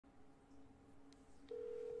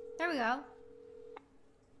There we go.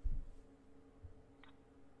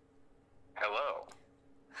 Hello.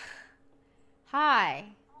 Hi.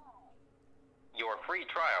 Your free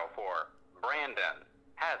trial for Brandon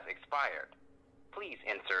has expired. Please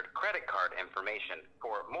insert credit card information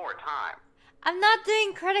for more time. I'm not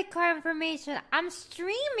doing credit card information. I'm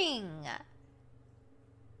streaming.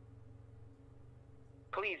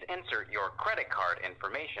 Please insert your credit card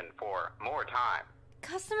information for more time.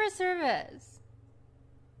 Customer service.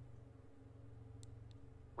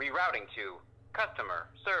 Rerouting to customer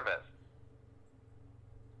service.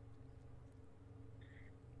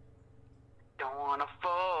 Don't wanna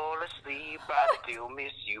fall asleep, I still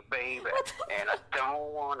miss you, baby. And I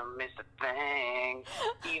don't wanna miss a thing,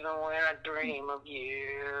 even when I dream of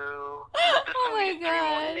you. The sweetest dream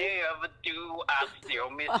will never do, I still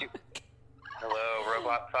miss you. Hello,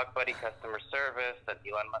 Robot Fuck Buddy customer service at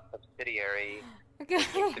Elon Musk subsidiary. Okay. What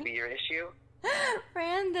seems to be your issue?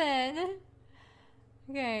 Brandon.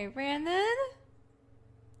 Okay, Brandon?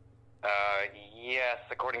 Yes,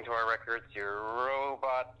 according to our records, your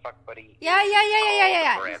Robot Fuck Buddy. Yeah.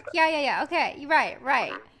 Okay, you're right.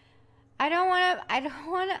 Mm-hmm.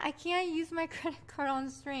 I can't use my credit card on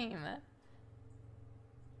stream.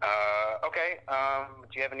 Okay,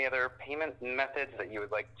 do you have any other payment methods that you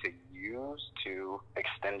would like to use to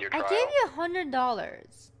extend your trial? I gave you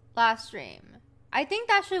 $100 last stream. I think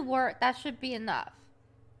that should work. That should be enough.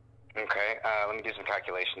 Okay, let me do some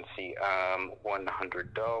calculations. See,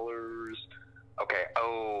 $100. Okay,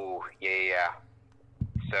 oh, yeah.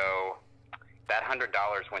 So, that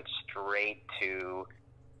 $100 went straight to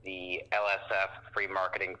the LSF free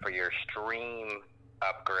marketing for your stream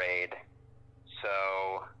upgrade.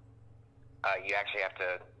 So, you actually have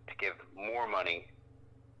to give more money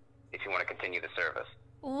if you want to continue the service.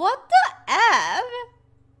 What the F?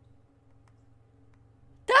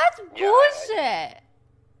 That's bullshit.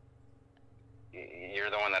 You're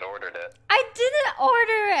the one that ordered it. I didn't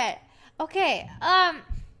order it. Okay, can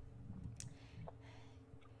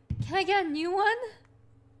I get a new one?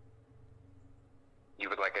 You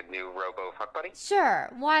would like a new Robo Fuck Buddy? Sure,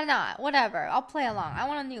 why not? Whatever, I'll play along. I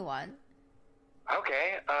want a new one.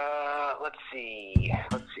 Okay, let's see.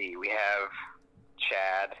 We have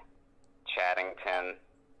Chad, Chaddington,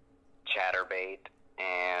 Chatterbait,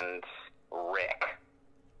 and Rick.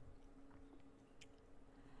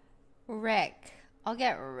 Rick. I'll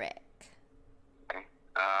get Rick. Okay.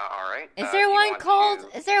 All right. Is there one called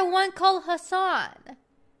Hassan?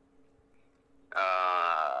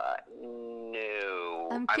 No.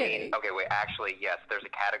 I'm kidding. I mean, okay, wait. Actually, yes. There's a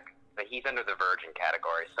category. He's under the virgin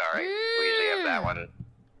category. Sorry. We usually have that one.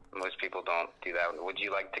 Most people don't do that one. Would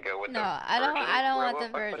you like to go with the virgin? I don't want the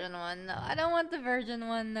virgin one. No, I don't want the virgin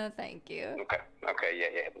one. No, thank you. Okay. Okay.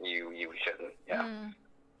 Yeah. You shouldn't. Yeah.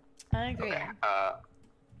 I agree. Okay.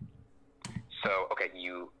 So, okay, do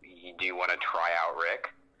you want to try out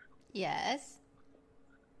Rick? Yes.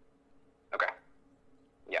 Okay.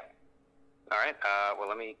 Yeah. All right. Well,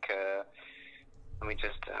 let me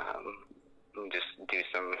just do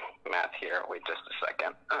some math here. Wait just a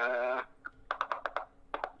second.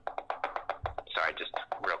 Sorry, just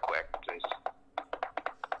real quick.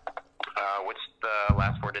 What's the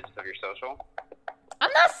last 4 digits of your social?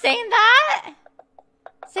 I'm not saying that.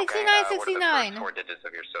 69, okay, 69. What are the first 4 digits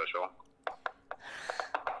of your social?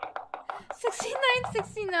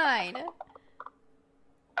 69.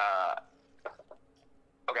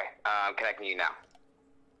 Okay, I'm connecting you now.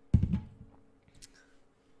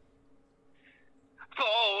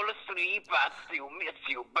 Fall asleep, I still miss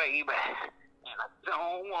you, baby. And I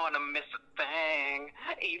don't want to miss a thing,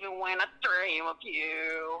 even when I dream of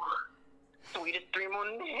you. Sweetest dream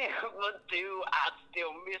will never do, I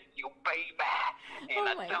still miss you, baby. And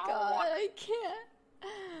oh my God, I can't.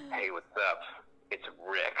 Hey, what's up? It's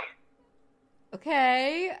Rick.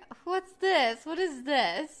 Okay, what's this? What is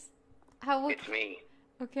this? It's me.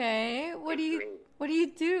 Okay, what do you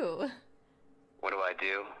do? What do I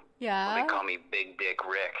do? Yeah. Well, they call me Big Dick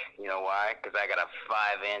Rick. You know why? Because I got a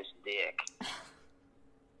 5-inch dick.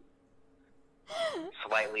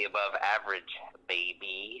 Slightly above average,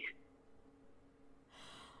 baby.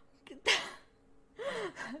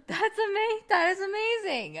 That is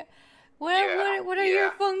amazing. What are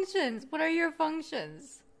your functions? What are your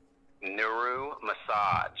functions? Naru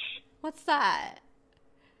massage. What's that?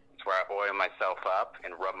 It's where I oil myself up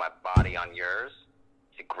and rub my body on yours.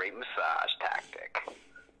 It's a great massage tactic.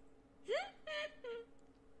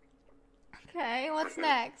 Okay, what's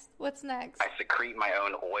next? What's next? I secrete my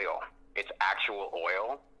own oil. It's actual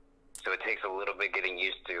oil, so it takes a little bit getting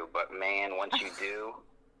used to, but man, once you do,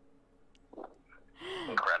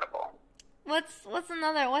 incredible. What's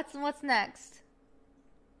next?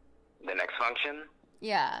 The next function?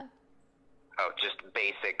 Yeah. Oh, just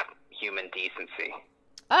basic human decency.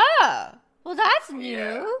 Oh, well, that's new.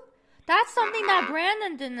 Yeah. That's something that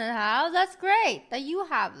Brandon didn't have. That's great that you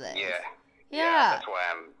have this. Yeah. That's why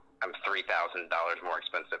I'm $3,000 more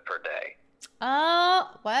expensive per day.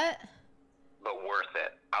 What? But worth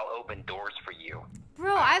it. I'll open doors for you.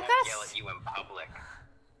 Bro, I I've won't got. yell at you in public.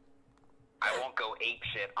 I won't go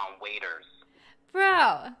apeshit on waiters.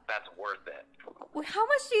 Bro. That's worth it. How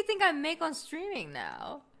much do you think I make on streaming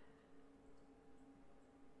now?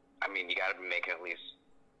 I mean, you gotta be making at least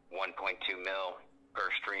 1.2 mil per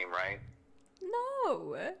stream, right?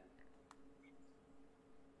 No.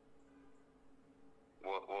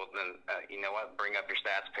 Well then, you know what? Bring up your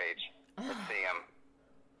stats page. Let's see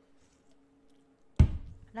them.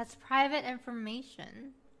 That's private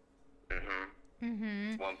information. 1.2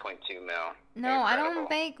 mil. No, Incredible. I don't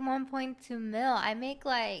make 1.2 mil. I make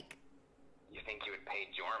like. You think you would pay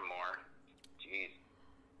Jorm more? Jeez.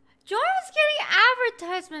 Jordan's getting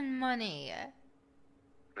advertisement money.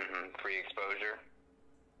 Free exposure.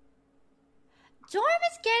 Jordan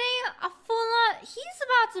is getting a full on. He's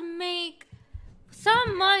about to make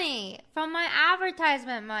some money from my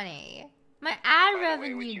advertisement money. My ad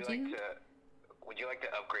revenue, dude. Would you like to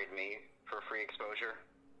upgrade me for free exposure?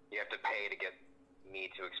 You have to pay to get me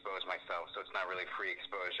to expose myself, so it's not really free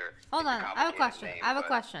exposure. Hold on, I have a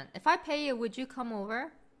question. If I pay you, would you come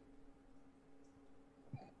over?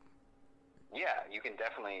 Yeah, you can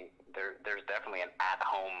definitely. There's definitely an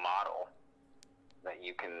at-home model that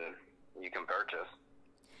you can purchase.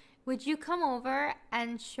 Would you come over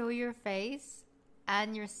and show your face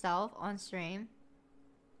and yourself on stream?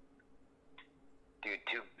 Dude,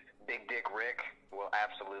 Big Dick Rick will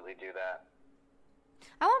absolutely do that.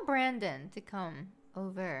 I want Brandon to come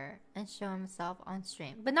over and show himself on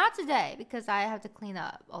stream, but not today because I have to clean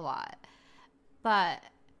up a lot. But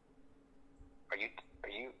are you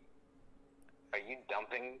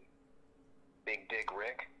dumping Big Dick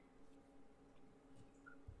Rick?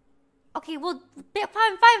 Okay, well,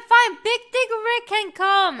 fine. Big Dick Rick can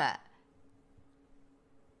come. Hell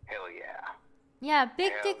yeah. Yeah,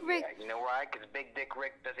 Big Dick Rick. You know why? Because Big Dick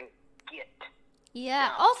Rick doesn't get. Yeah.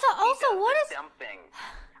 Dumped. Also, what is dumping?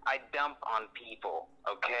 I dump on people.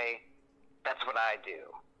 Okay, that's what I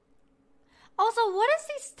do. Also, what is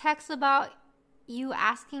these texts about you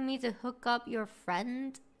asking me to hook up your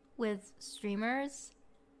friend with streamers?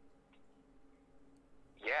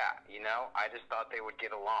 Yeah, I just thought they would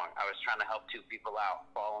get along. I was trying to help two people out,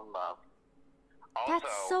 fall in love. Also,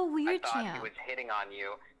 that's so weird, I thought Champ. he was hitting on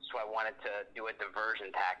you, so I wanted to do a diversion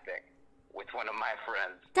tactic with one of my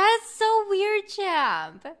friends. That's so weird,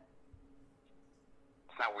 Champ.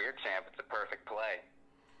 It's not weird, Champ. It's a perfect play.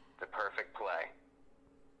 It's a perfect play.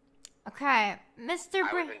 Okay, Mr. I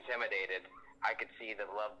was intimidated. I could see the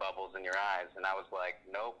love bubbles in your eyes, and I was like,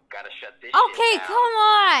 nope, gotta shut this Okay, shit down. come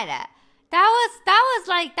on. That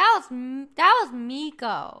was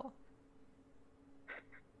Miko.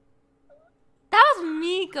 That was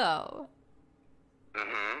Miko.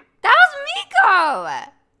 That was Miko.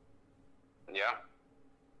 Yeah.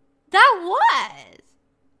 That was.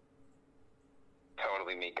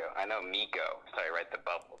 Totally Miko. I know Miko. Sorry, right? The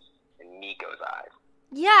bubbles in Miko's eyes.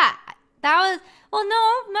 Yeah, that was. Well,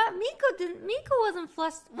 no, Miko didn't. Miko wasn't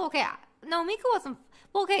flustered. Well, okay, no, Miko wasn't.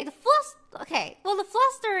 Well, okay, the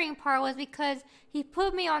flustering part was because he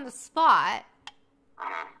put me on the spot.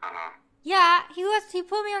 Yeah, he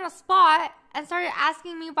put me on the spot and started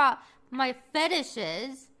asking me about my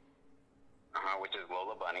fetishes. Which is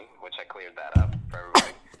Lola Bunny, which I cleared that up for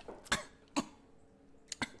everybody.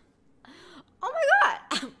 Oh my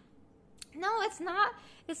god! No, it's not.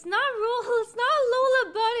 It's not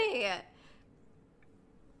Lola Bunny.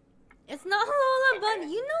 It's not Lola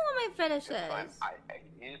Bunny. You know what my fetish is.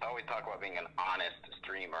 You just always talk about being an honest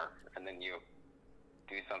streamer, and then you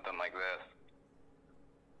do something like this.